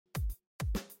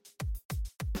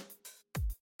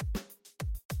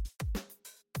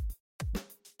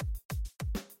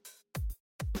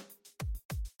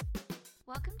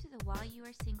Welcome to the While You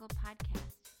Are Single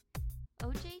podcast.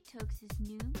 O.J. Tokes'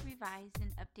 new, revised,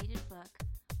 and updated book,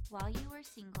 While You Are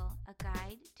Single, A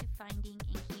Guide to Finding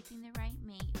and Keeping the Right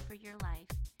Mate for Your Life,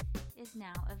 is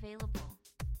now available.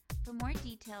 For more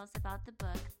details about the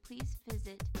book, please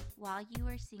visit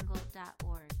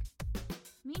whileyouaresingle.org.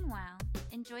 Meanwhile,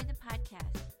 enjoy the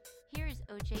podcast. Here is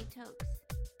O.J. Tokes.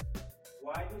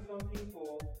 Why do some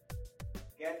people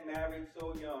get married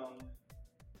so young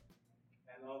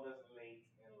and others late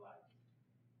in life?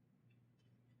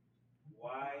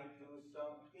 Why do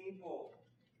some people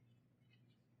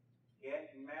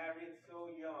get married so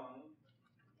young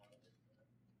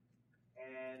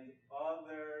and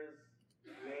others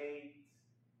late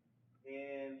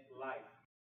in life?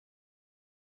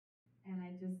 And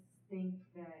I just think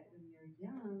that when you're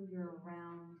young, you're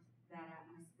around that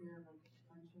atmosphere of a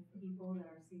bunch of people that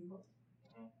are single.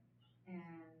 And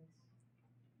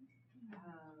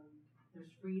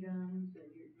there's freedom,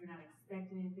 that you're not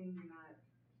expecting anything, you're not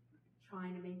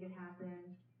trying to make it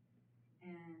happen,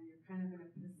 and you're kind of in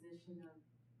a position of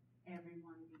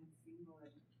everyone being single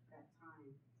at that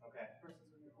time. Okay. Versus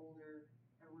when you're older,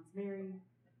 everyone's married,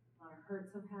 a lot of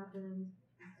hurts have happened,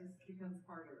 it just becomes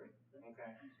harder.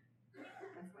 Okay.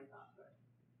 That's my thought. But.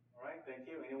 All right, thank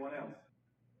you. Anyone else?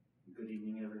 Good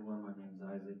evening, everyone. My name is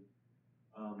Isaac.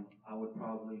 I would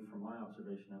probably, from my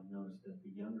observation, I've noticed that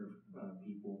the younger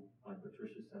people, like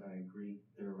Patricia said, I agree,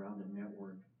 they're around a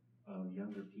network of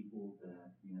younger people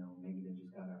that, maybe they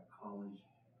just got out of college,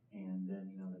 and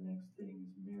then, the next thing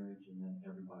is marriage, and then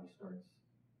everybody starts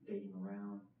dating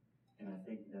around. And I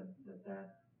think that's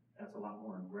a lot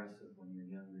more aggressive when you're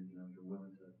younger. You're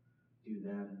willing to do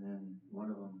that, and then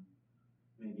one of them,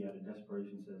 maybe out of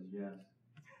desperation, says yes,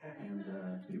 and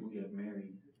people get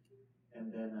married.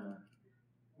 And then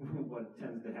what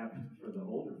tends to happen for the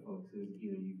older folks is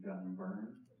either you've gotten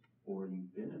burned or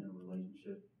you've been in a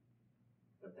relationship,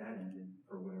 but that ended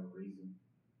for whatever reason.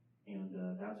 And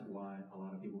that's why a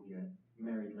lot of people get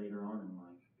married later on in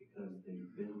life, because they've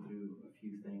been through a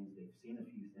few things, they've seen a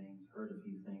few things, heard a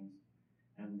few things,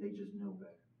 and they just know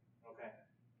better. Okay.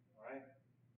 All right.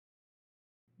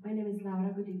 My name is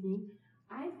Laura. Good evening.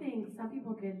 I think some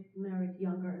people get married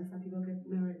younger and some people get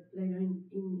married later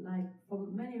in life for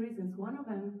many reasons. One of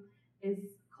them is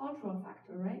cultural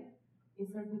factor, right? In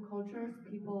certain cultures,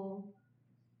 people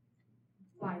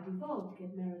by default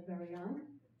get married very young.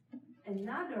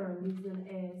 Another reason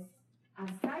is,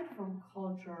 aside from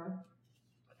culture,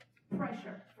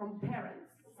 pressure from parents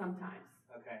sometimes.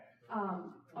 Okay.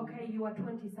 Okay, you are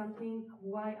 20-something,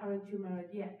 why aren't you married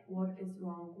yet? What is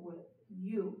wrong with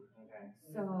you? Okay.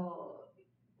 So,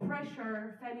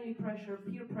 pressure, family pressure,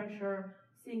 peer pressure,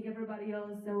 seeing everybody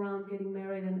else around getting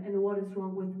married and what is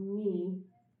wrong with me,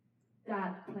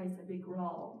 that plays a big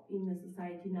role in the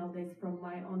society nowadays from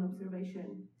my own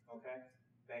observation. Okay.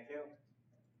 Thank you.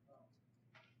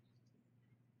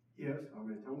 Yes, I'm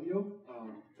Antonio.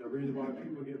 The reason why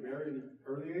people get married at an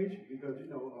early age, because,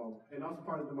 and also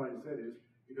part of somebody said is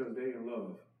because they in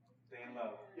love. They in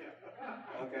love. Yeah.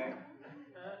 Okay.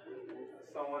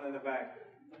 Someone in the back.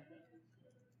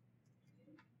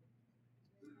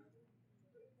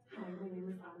 Hi, my name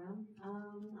is Anna.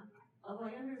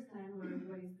 Although I understand where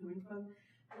everybody's coming from,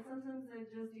 but sometimes it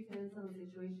just depends on the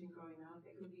situation growing up.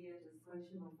 It could be a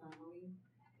dysfunctional family.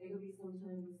 It could be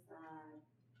sometimes that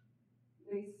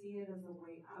they see it as a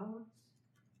way out.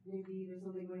 Maybe there's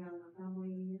something going on in the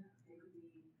family. It could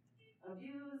be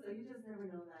abuse, or you just never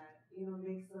know that.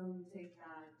 Makes them take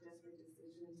that desperate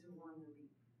decision to want to leave.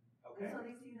 Okay. And so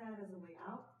they see that as a way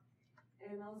out.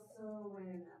 And also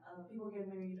when people get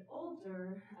married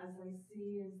older, as I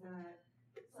see is that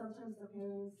sometimes the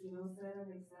parents, set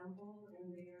an example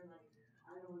and they're like,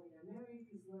 I don't want to get married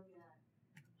because look at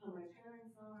how my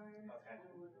parents are. Okay. I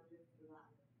don't want to live through that.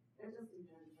 It just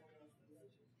depends on the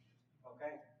situation.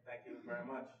 Okay. Thank you very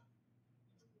much.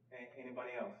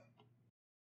 Anybody else?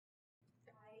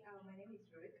 Hi, my name is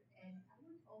Ruth, and I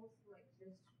would also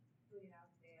just put it out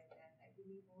there that I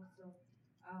believe also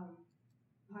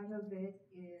part of it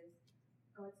is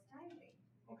God's timing.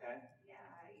 Okay.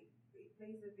 Yeah, it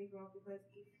plays a big role because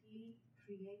if He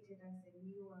created us and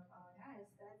knew about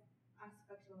us, that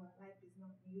aspect of our life is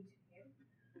not new to Him.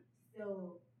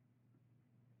 So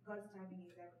God's timing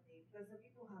is everything. Because some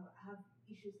people have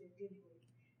issues they're dealing with,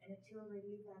 and until they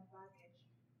leave that baggage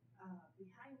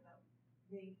behind them,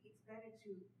 it's better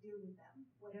to deal with them,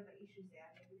 whatever issues they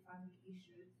are, maybe family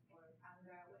issues or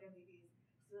anger, whatever it is.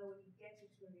 So when you get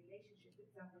into a relationship with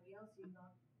somebody else, you're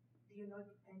not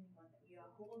depending on them. You're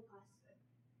a whole person,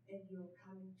 and you're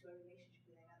coming to a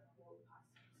relationship with another whole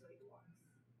person, so it works.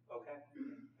 Okay.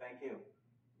 Thank you.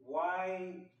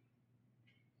 Why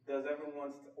why is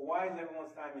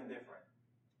everyone's timing different?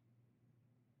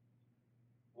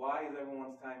 Why is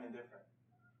everyone's timing different?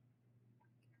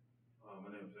 My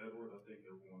name is Edward. I think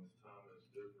everyone's timing is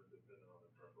different depending on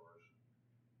their preparation.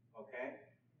 Okay?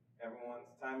 Everyone's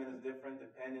timing is different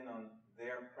depending on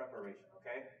their preparation,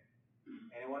 okay?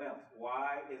 Anyone else?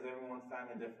 Why is everyone's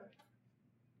timing different?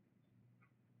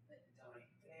 Tony,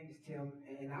 my name is Tim,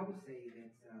 and I would say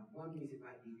that one reason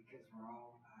might be because we're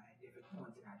all at different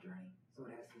points in our journey. So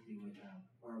it has to do with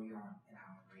where we are in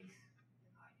our race in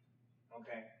life.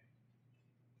 Okay.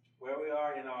 Where we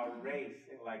are in our race,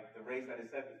 like the race that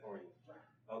is set before you.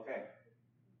 Okay.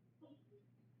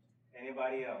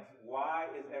 Anybody else? Why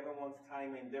is everyone's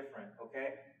timing different?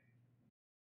 Okay?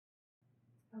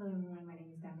 Hello everyone, my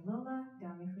name is Damilola,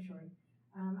 Dami for short.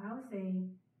 I would say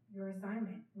your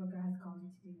assignment, what God has called you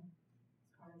to do, is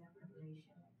part of that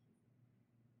preparation.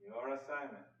 Your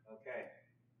assignment. Okay.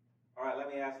 All right, let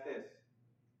me ask this.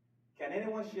 Can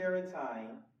anyone share a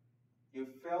time you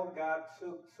felt God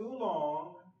took too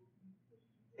long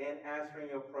in answering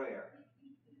your prayer?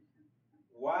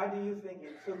 Why do you think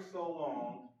it took so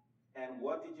long, and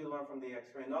what did you learn from the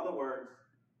experience? In other words,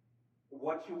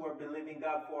 what you were believing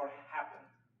God for happened.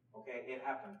 Okay, it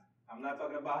happened. I'm not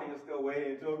talking about you're still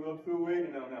waiting. I'm still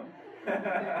waiting. No.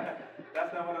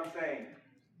 That's not what I'm saying.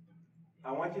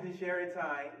 I want you to share a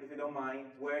time, if you don't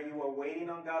mind, where you were waiting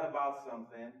on God about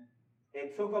something.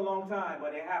 It took a long time,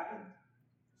 but it happened.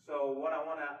 So what I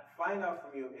want to find out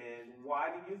from you is,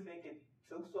 why did you think it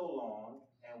took so long,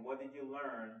 and what did you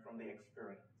learn from the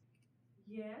experience?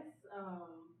 Yes,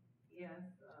 I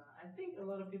think a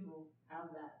lot of people have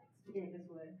that experience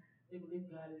where they believe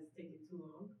God is taking too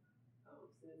long,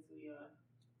 since we are,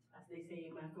 as they say,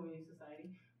 in microwave society.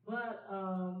 But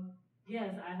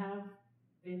yes, I have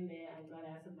been there and God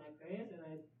answered my prayers, and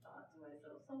I thought to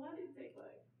myself, so why did it take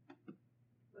like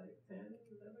 10, 11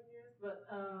 years? But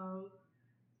I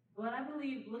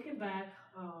believe, looking back,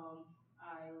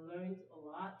 I learned a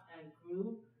lot, I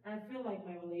grew, and I feel like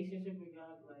my relationship with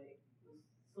God was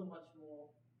so much more,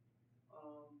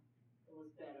 it was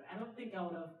better. I don't think I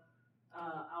would have,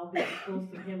 I'll be as close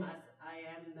to Him as I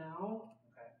am now,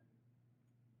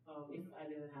 if I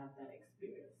didn't have that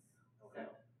experience. Okay.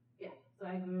 So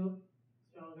I grew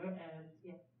stronger, and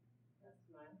that's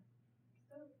my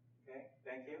story. Okay,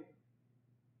 thank you.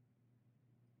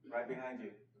 Right behind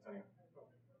you, Sonia.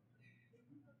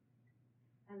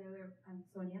 Hello, I'm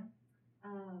Sonia.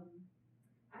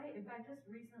 In fact, just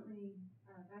recently,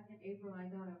 back in April, I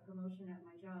got a promotion at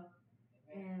my job,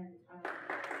 and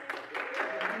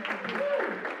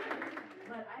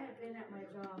but I had been at my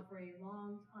job for a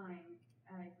long time,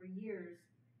 for years,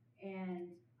 and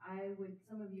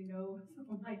some of you know some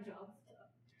of my job stuff,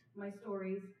 my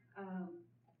stories,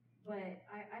 but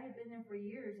I had been there for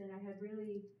years, and I had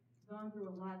really gone through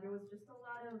a lot. There was just a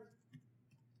lot of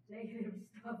negative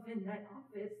stuff in that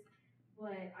office,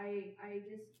 but I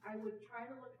would try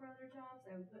to look for other jobs.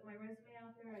 I would put my resume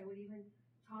out there. I would even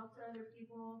talk to other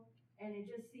people, and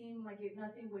it just seemed like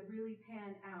nothing would really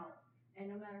pan out. And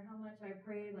no matter how much I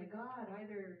prayed, like, God,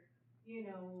 either,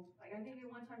 like, I think at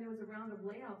one time there was a round of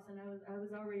layoffs, and I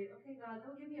was already, okay, God,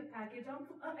 don't give me a package, I'm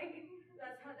fine.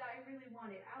 That's how I really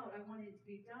wanted out. I wanted it to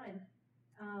be done.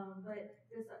 But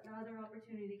this other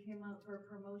opportunity came up for a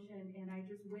promotion, and I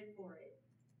just went for it.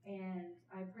 And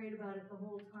I prayed about it the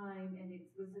whole time, and it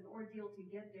was an ordeal to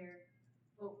get there.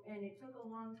 And it took a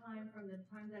long time from the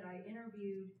time that I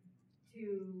interviewed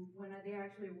to when they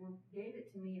actually gave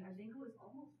it to me. I think it was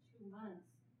almost 2 months,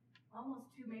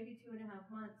 maybe 2.5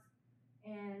 months.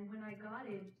 And when I got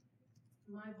it,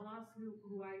 my boss,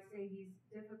 who I say he's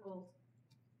difficult,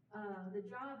 the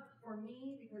job for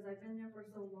me, because I've been there for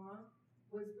so long,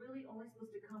 was really only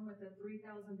supposed to come with a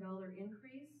 $3,000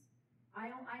 increase. I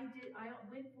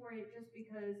went for it just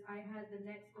because I had the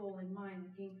next goal in mind,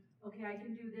 thinking, okay, I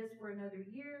can do this for another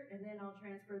year, and then I'll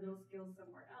transfer those skills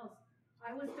somewhere else.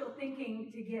 I was still thinking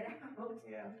to get out.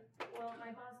 Yeah. Well,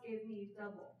 my boss gave me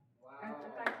double. Wow.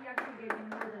 In fact, he actually gave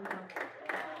me more than double.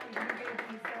 He gave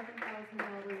me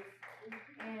 $7,000,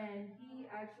 and he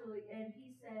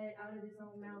said out of his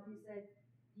own mouth, he said,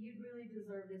 "You really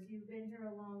deserve this. You've been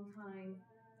here a long time.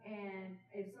 And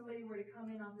if somebody were to come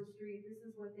in off the street, this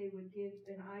is what they would give,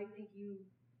 and I think you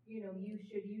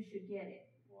should get it."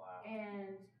 Wow.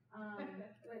 And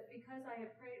but because I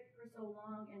had prayed for so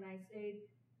long and I stayed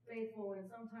faithful, and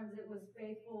sometimes it was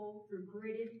faithful through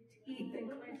gritted teeth and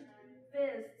clenched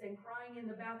fists and crying in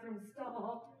the bathroom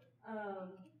stall.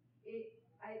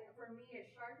 For me, it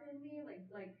sharpened me,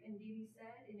 like Ndidi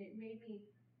said, and it made me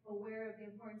aware of the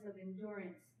importance of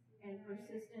endurance and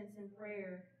persistence in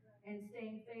prayer, and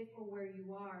staying faithful where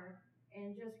you are.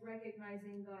 and just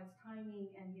recognizing God's timing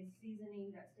and His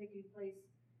seasoning that's taking place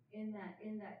in that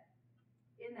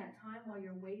time while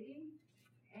you're waiting.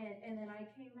 And then I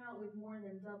came out with more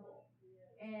than double.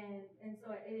 And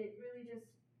so it really just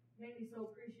made me so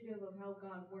appreciative of how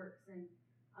God works. And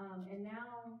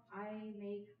now I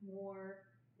make more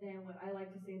than what I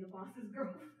like to say the boss's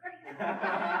girlfriend.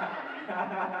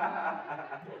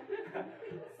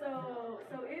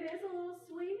 So it is a little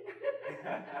sweet,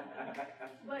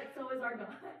 but so is our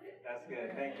God. That's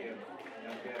good. Thank you.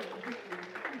 That's good.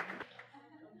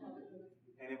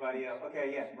 Anybody else?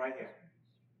 Okay, yes, right here.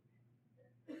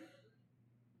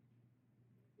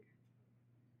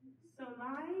 So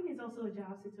mine is also a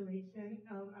job situation.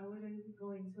 I wouldn't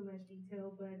go into much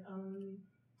detail, but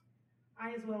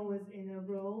I as well was in a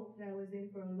role that I was in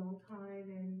for a long time,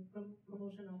 and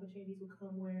promotion opportunities would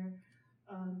come where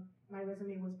my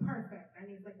resume was perfect. I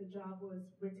mean, it's like the job was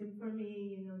written for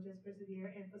me, just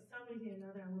persevere. And for some reason or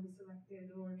another, I would be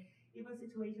selected, or even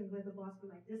situations where the boss would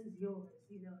be like, this is yours,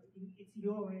 it's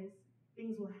yours,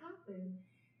 things will happen.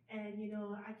 And,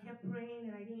 I kept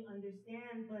praying and I didn't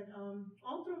understand, but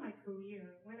all through my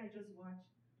career, when I just watched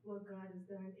what God has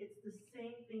done, it's the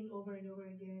same thing over and over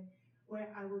again,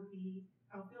 where I'll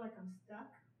feel like I'm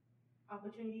stuck.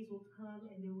 Opportunities will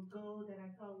come and they will go that I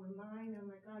thought were mine.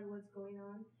 I'm like, God, what's going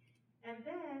on? And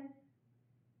then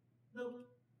the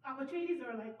opportunities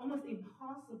are like almost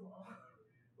impossible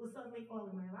will suddenly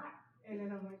fall in my lap. And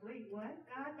then I'm like, wait, what?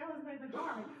 God, that was not even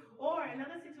hard. Or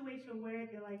another situation where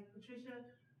they're like, Patricia,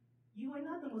 you are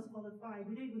not the most qualified.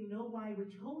 We don't even know why we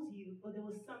chose you, but there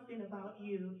was something about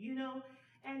you,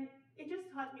 And it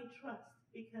just taught me trust,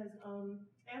 because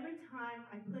every time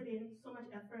I put in so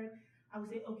much effort, I would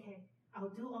say, okay,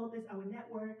 I'll do all this, I would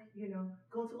network,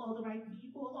 go to all the right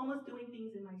people, almost doing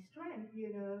things in my strength,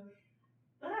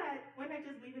 But when I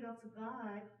just leave it up to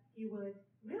God, He would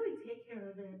really take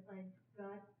care of it. Like,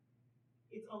 God,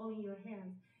 it's all in your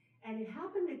hands. And it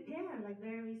happened again, like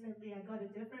very recently, I got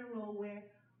a different role where,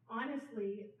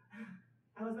 honestly,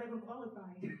 I was not even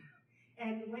qualified.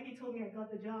 And when He told me I got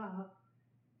the job,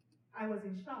 I was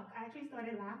in shock. I actually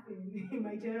started laughing in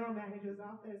my general manager's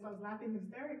office. I was laughing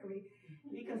hysterically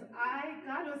because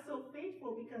God was so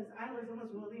faithful, because I was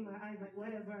almost rolling my eyes like,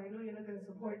 whatever, I know you're not going to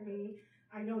support me.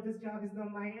 I know this job is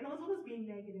not mine. And I was almost being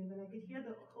negative, and I could hear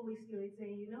the Holy Spirit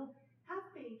saying, have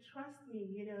faith, trust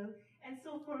me, And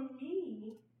so for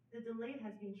me, the delay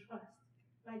has been trust.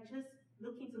 Like just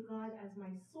looking to God as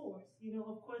my source,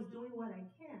 of course doing what I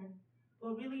can,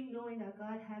 but really knowing that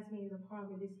God has me in the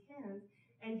palm of His hands,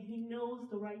 and He knows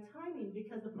the right timing,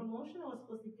 because the promotion I was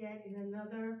supposed to get in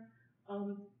another,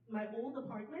 my old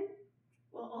department,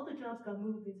 well, all the jobs got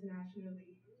moved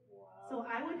internationally. Wow. So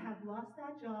I would have lost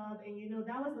that job, and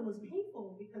that was the most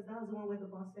painful, because that was the one where the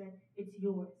boss said, it's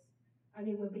yours. I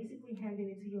mean, we're basically handing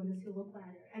it to you on a silver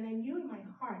platter. And I knew in my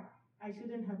heart I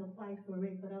shouldn't have applied for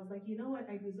it, but I was like, you know what,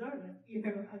 I deserve it.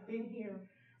 I've been here.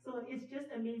 So it's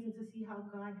just amazing to see how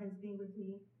God has been with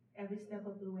me every step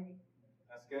of the way.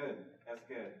 That's good. That's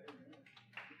good.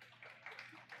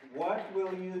 What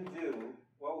will you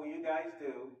guys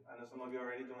do, I know some of you are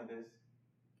already doing this,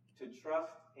 to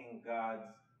trust in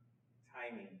God's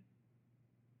timing?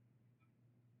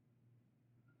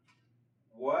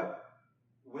 What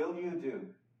will you do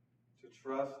to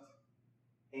trust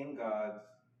in God's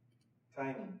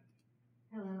timing?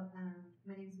 Hello,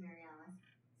 my name is Mary Alice.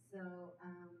 So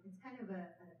it's kind of a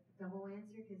double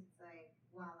answer, because it's like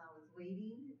while I was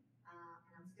waiting,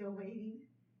 and I'm still waiting,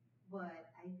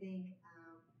 but I think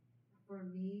for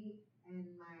me and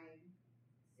my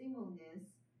singleness,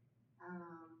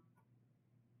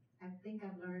 I think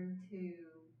I've learned to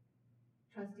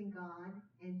trust in God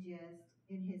and just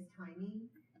in His timing,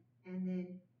 and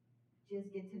then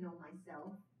just get to know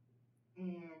myself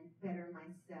and better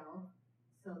myself,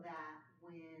 so that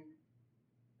when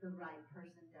the right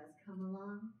person does come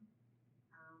along,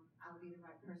 I'll be the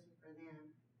right person for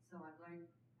them. So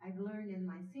I've learned in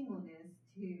my singleness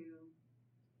to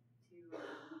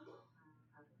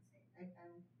how do I say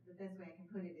it? The best way I can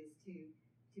put it is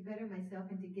to better myself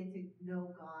and to get to know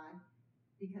God,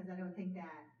 because I don't think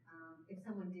that if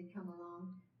someone did come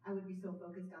along, I would be so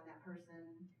focused on that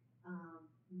person,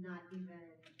 not even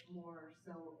more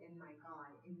so in my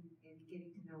God, in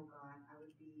getting to know God. I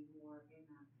would be more in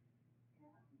a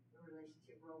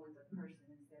relationship role with a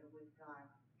person instead of with God,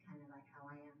 kind of like how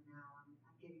I am now. I'm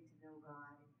getting to know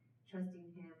God and trusting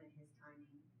Him and His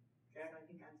timing. Okay. So I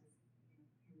think I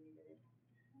just can leave it at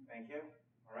that. Thank you.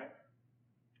 All right.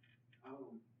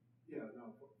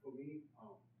 For me,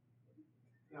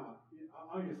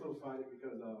 I get so excited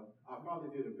because I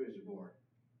finally did a vision board,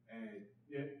 and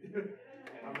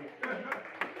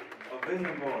A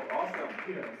vision board. Awesome.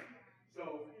 Yes.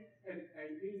 So, and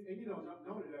you know, not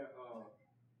only that,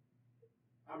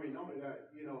 not only that,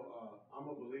 you know, I'm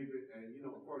a believer, and you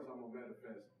know, of course, I'm a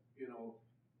manifest, you know.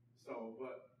 So,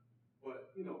 but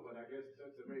I guess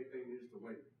that's the main thing is to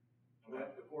wait.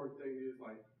 But the important thing is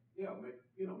like, yeah, make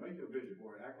your vision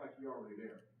board. Act like you're already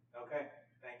there. Okay.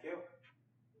 Thank you.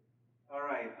 All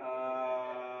right.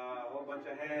 A whole bunch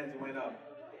of hands went up.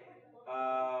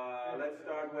 Let's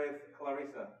start with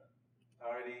Clarissa. I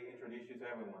already introduced you to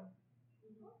everyone.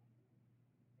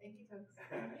 Thank you, Tokes.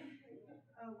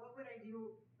 What would I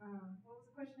do? What was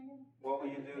the question again? What will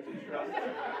you do to trust?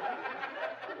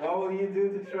 What will you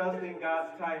do to trust in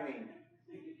God's timing?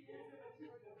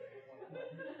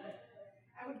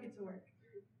 I would get to work.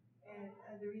 And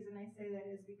the reason I say that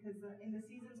is because in the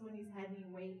seasons when He's had me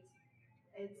wait,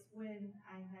 it's when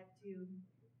I had to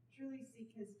truly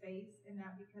seek His face, and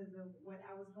not because of what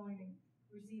I was going to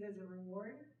receive as a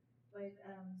reward, but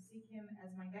seek Him as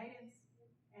my guidance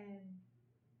and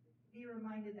be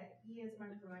reminded that He is my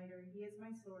provider, He is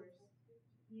my source,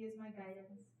 He is my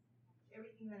guidance.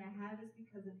 Everything that I have is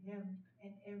because of Him,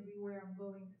 and everywhere I'm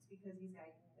going, it's because He's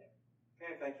guiding me there.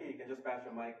 Okay, thank you. You can just pass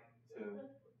your mic to.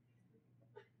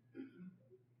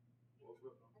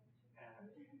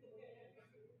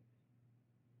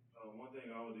 One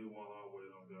thing I would do while I wait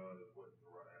on God is wait with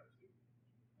the right attitude.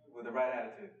 With the right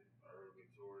attitude. I heard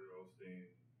Victoria Osteen,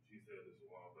 she said this a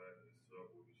while back, and it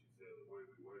stuck with me. She said the way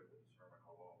we wait will determine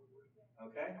how long we wait.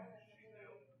 Okay. She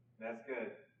nailed it. That's good.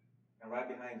 And right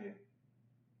behind you.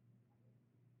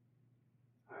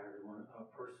 Hi, everyone.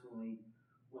 Personally,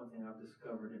 one thing I've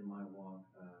discovered in my walk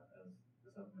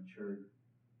as I've matured,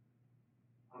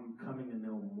 I'm coming to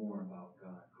know more about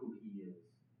God, who He is,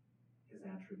 His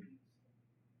attributes.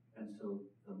 And so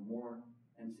the more,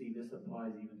 and see, this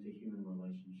applies even to human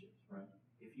relationships, right?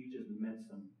 If you just met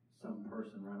some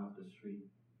person right off the street,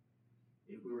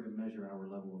 if we were to measure our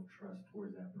level of trust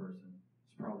towards that person,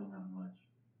 it's probably not much,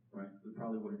 right? We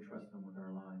probably wouldn't trust them with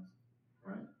our lives,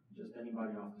 right? Just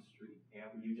anybody off the street.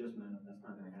 Yeah. You just met them, that's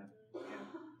not going to happen. Yeah.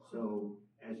 So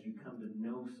as you come to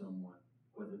know someone,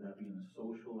 whether that be in a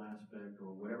social aspect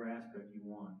or whatever aspect you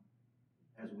want,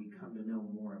 as we come to know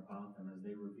more about them, as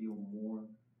they reveal more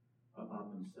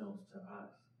about themselves to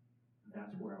us,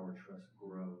 that's where our trust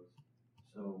grows.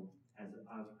 So as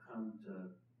I've come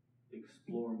to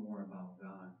explore more about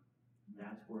God,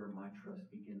 that's where my trust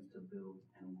begins to build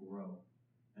and grow.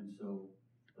 And so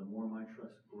the more my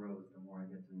trust grows, the more I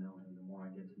get to know Him, the more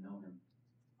I get to know Him.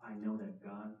 I know that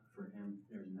God, for Him,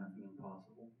 there's nothing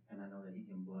impossible, and I know that He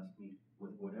can bless me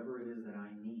with whatever it is that I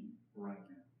need right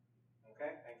now.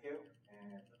 Okay, thank you.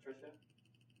 And Patricia?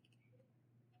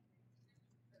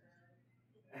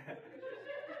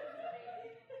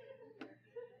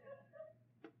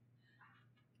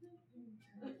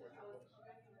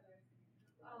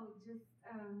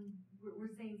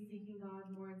 We're saying seeking God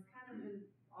more. It's kind of been,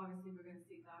 obviously we're going to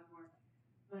seek God more,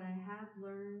 but I have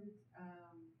learned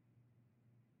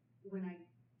when I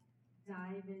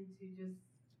dive into just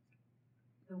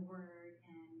the Word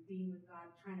and being with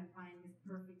God, trying to find His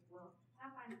perfect will.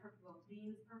 Not find His perfect will,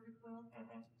 being His perfect will.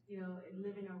 You know,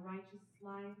 living a righteous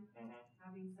life,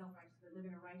 not being self-righteous, but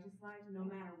living a righteous life, no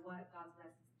matter what, God's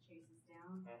blessings chase us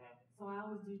down. So I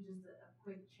always do just a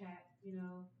quick check, you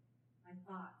know, my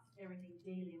thoughts, everything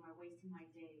daily. Am I wasting my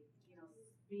day? You know,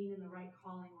 being in the right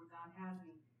calling where God has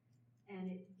me.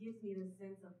 And it gives me this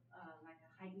sense of like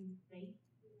a heightened faith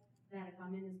that if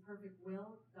I'm in His perfect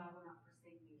will, God will not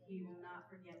forsake me. He will not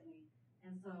forget me.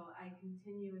 And so I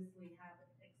continuously have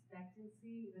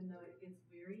expectancy, even though it gets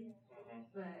weary.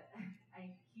 But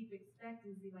I keep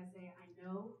expectancy by saying, I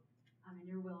know I'm in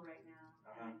Your will right now.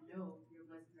 And I know Your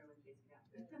blessings are with me.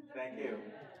 Thank you.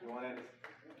 You wanted?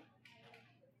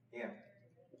 Yeah.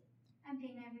 I'm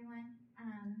Dana, everyone.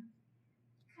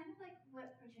 Kind of like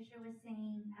what Patricia was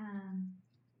saying,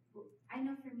 I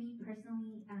know for me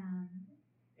personally,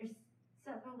 there's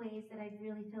several ways that I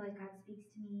really feel like God speaks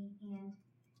to me, and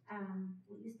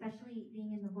especially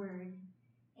being in the Word,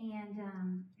 and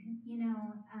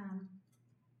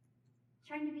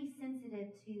trying to be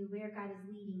sensitive to where God is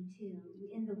leading to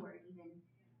in the Word, even.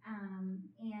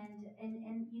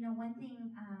 And you know, one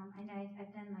thing, I know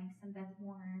I've done like some Beth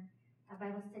Moore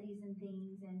Bible studies and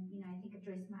things, and you know, I think of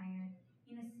Joyce Meyer.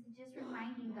 You know, just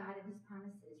reminding God of His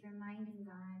promises, reminding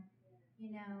God,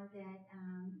 you know, that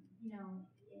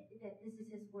that this is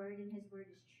His Word and His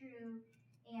Word is true.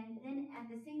 And then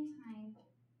at the same time,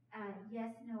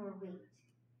 yes, no, or wait.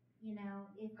 You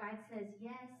know, if God says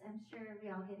yes, I'm sure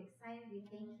we all get excited, we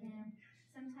thank Him.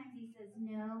 Sometimes He says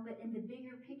no, but in the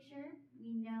bigger picture,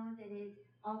 we know that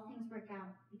all things work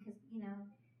out because, you know,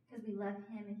 because we love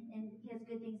him and he has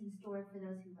good things in store for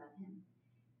those who love him.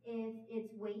 If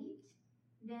it's wait,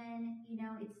 then,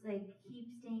 it's like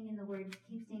keep staying in the Word,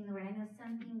 keep staying in the Word. I know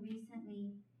something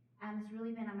recently has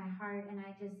really been on my heart, and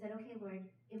I just said, okay, Lord,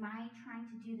 am I trying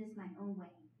to do this my own way?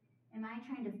 Am I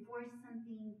trying to force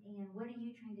something, and what are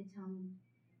you trying to tell me?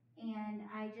 And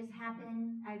I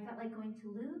felt like going to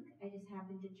Luke. I just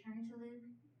happened to turn to Luke,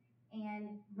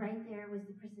 and right there was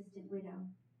the persistent widow.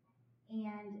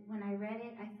 And when I read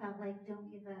it, I felt like, don't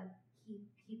give up,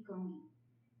 keep going.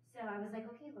 So I was like,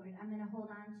 okay, Lord, I'm going to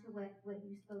hold on to what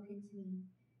you've spoken to me.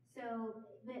 So,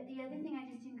 but the other thing I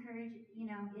just encourage,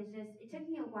 is just, it took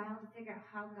me a while to figure out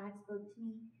how God spoke to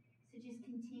me. So just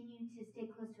continue to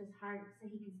stay close to his heart so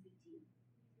he can speak to you.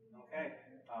 Okay.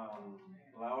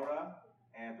 Laura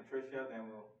and Patricia,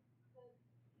 then we'll.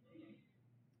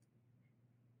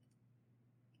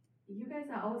 You guys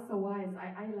are all so wise.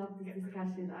 I love this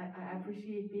discussion. I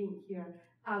appreciate being here.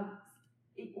 As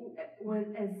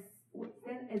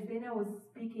Dana was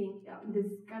speaking, this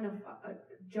kind of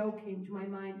joke came to my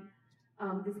mind.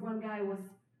 This one guy was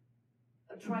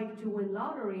trying to win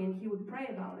lottery, and he would pray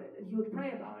about it, and he would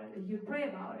pray about it, and he would pray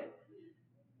about it.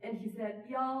 And he said,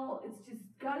 y'all, it's just,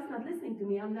 God is not listening to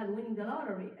me. I'm not winning the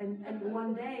lottery. And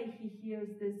one day he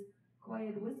hears this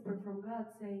quiet whisper from God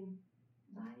saying,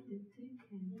 buy the ticket.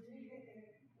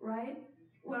 Right?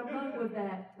 Where I'm going with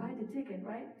that, buy the ticket,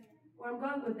 right? Where I'm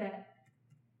going with that,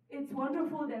 it's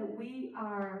wonderful that we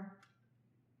are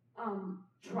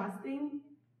trusting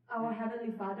our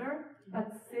Heavenly Father,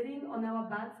 but sitting on our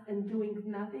butts and doing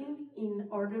nothing in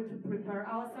order to prepare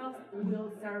ourselves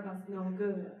will serve us no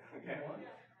good. Okay.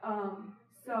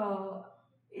 So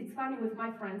it's funny with my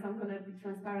friends, I'm going to be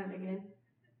transparent again.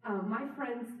 My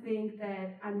friends think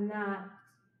that I'm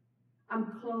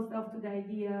closed off to the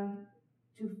idea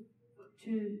to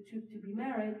be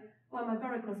married. Well, my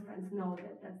very close friends know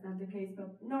that that's not the case,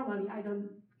 but normally I don't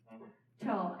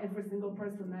tell every single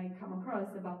person I come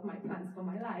across about my plans for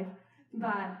my life.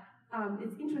 But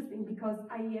it's interesting because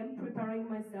I am preparing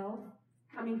myself,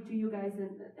 coming to you guys,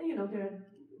 and they're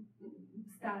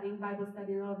studying, Bible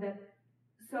study and all of that.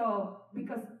 So,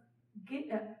 because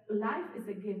life is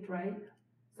a gift, right?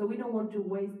 So we don't want to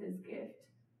waste this gift.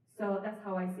 So that's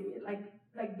how I see it.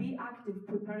 Like be active,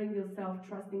 preparing yourself,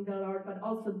 trusting the Lord, but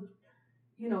also,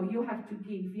 you have to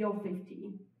give your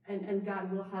 50, and God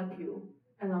will help you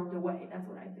along the way. That's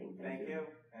what I think. Thank you.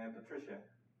 And Patricia.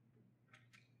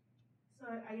 So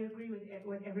I agree with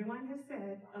what everyone has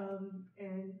said,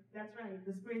 and that's right.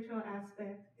 The spiritual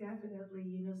aspect,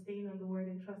 definitely, staying on the Word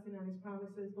and trusting on His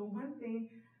promises. But one thing,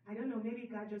 I don't know, maybe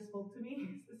God just spoke to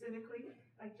me specifically,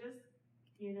 like just,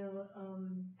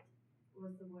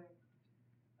 what's the word?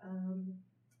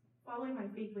 Following my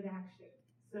faith with action.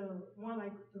 So more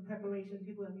like the preparation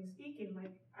people have been speaking.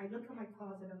 Like I look at my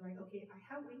closet, I'm like, okay, I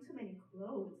have way too many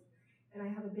clothes. And I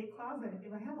have a big closet.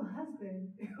 If I have a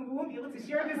husband, we won't be able to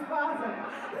share this closet.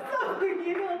 So,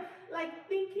 like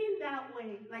thinking that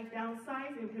way, like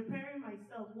downsizing, preparing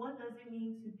myself, what does it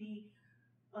mean to be,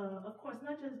 of course,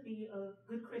 not just be a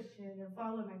good Christian and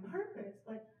follow my purpose,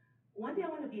 but one day I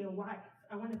want to be a wife.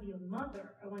 I want to be a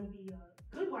mother. I want to be a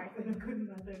good wife and a good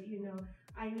mother,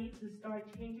 I need to start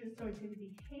changing certain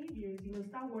behaviors,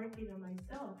 start working on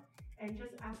myself and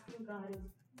just asking God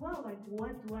like,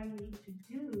 what do I need to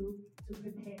do to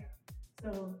prepare?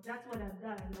 So that's what I've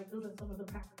done. Like, those are some of the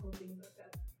practical things I've done.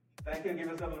 Thank you. Give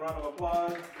yourself a round of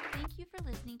applause. Thank you for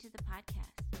listening to the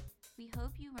podcast. We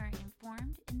hope you were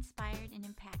informed, inspired, and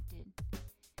impacted.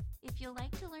 If you'd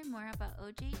like to learn more about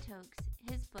O.J. Tokes,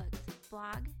 his books,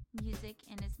 blog, music,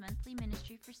 and his monthly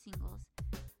ministry for singles,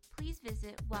 please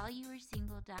visit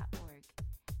whileyouaresingle.org.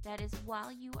 That is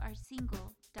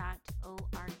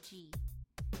whileyouaresingle.org.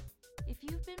 If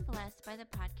you've been blessed by the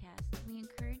podcast, we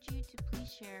encourage you to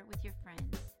please share with your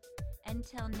friends.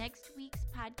 Until next week's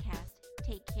podcast,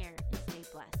 take care and stay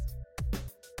blessed.